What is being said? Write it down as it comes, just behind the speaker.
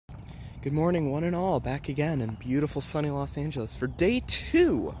Good morning, one and all, back again in beautiful sunny Los Angeles for day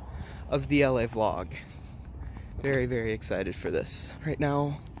 2 of the LA vlog. Very, very excited for this. Right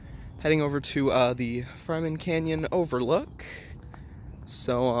now, heading over to the Fryman Canyon Overlook.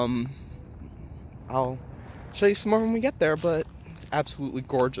 So, I'll show you some more when we get there, but it's absolutely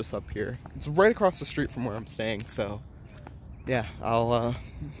gorgeous up here. It's right across the street from where I'm staying, so yeah, I'll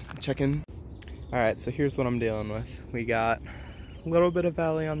check in. Alright, so here's what I'm dealing with. We got a little bit of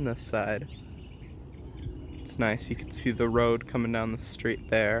valley on this side. It's nice, you can see the road coming down the street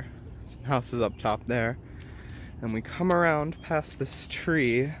there. Some houses up top there. And we come around past this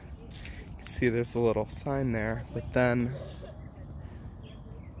tree. You can see there's a little sign there, but then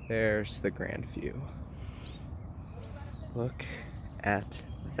there's the grand view. Look at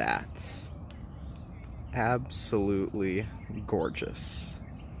that. Absolutely gorgeous.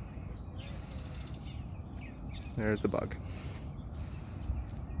 There's a bug.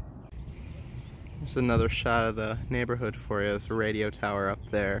 There's another shot of the neighborhood for you. There's a radio tower up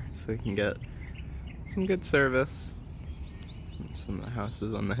there, so you can get some good service. Some of the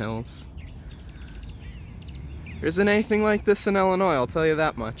houses on the hills. There isn't anything like this in Illinois, I'll tell you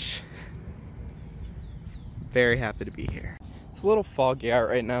that much. Very happy to be here. It's a little foggy out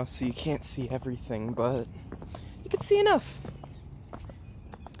right now, so you can't see everything, but you can see enough.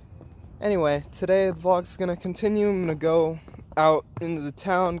 Anyway, today the vlog's gonna continue. I'm gonna go out into the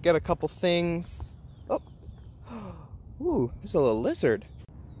town, get a couple things. Oh, ooh, there's a little lizard.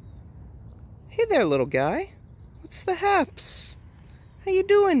 Hey there, little guy. What's the haps? How you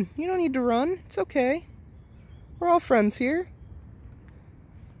doing? You don't need to run. It's okay. We're all friends here.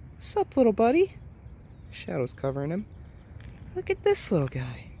 What's up, little buddy? Shadow's covering him. Look at this little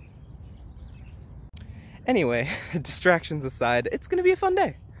guy. Anyway, distractions aside, it's gonna be a fun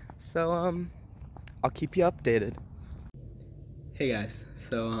day. So, I'll keep you updated. Hey guys,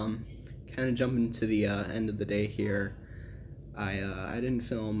 so, kind of jumping to the end of the day here. I didn't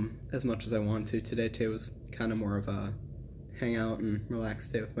film as much as I wanted to today. Today was kind of more of a hang out and relax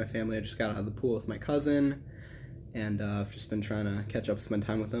day with my family. I just got out of the pool with my cousin, and I've just been trying to catch up, spend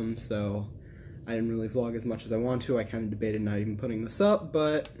time with him, so I didn't really vlog as much as I wanted to. I kind of debated not even putting this up,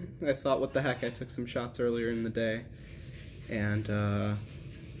 but I thought, what the heck, I took some shots earlier in the day, and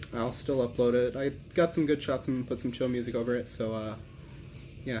I'll still upload it. I got some good shots and put some chill music over it, so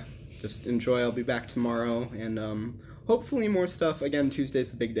yeah, just enjoy. I'll be back tomorrow, and hopefully more stuff. Again, Tuesday's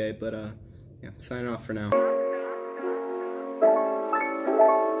the big day, but yeah, signing off for now.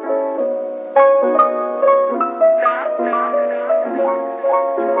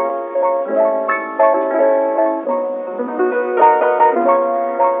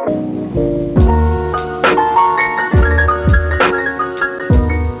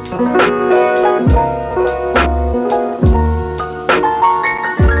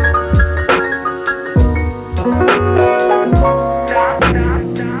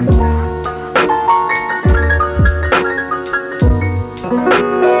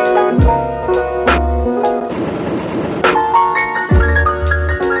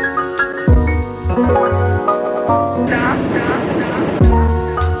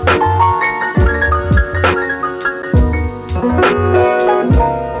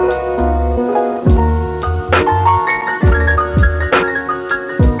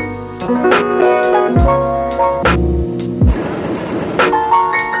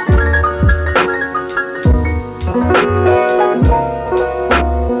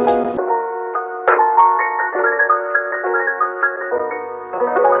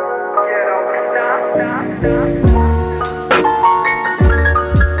 Stop.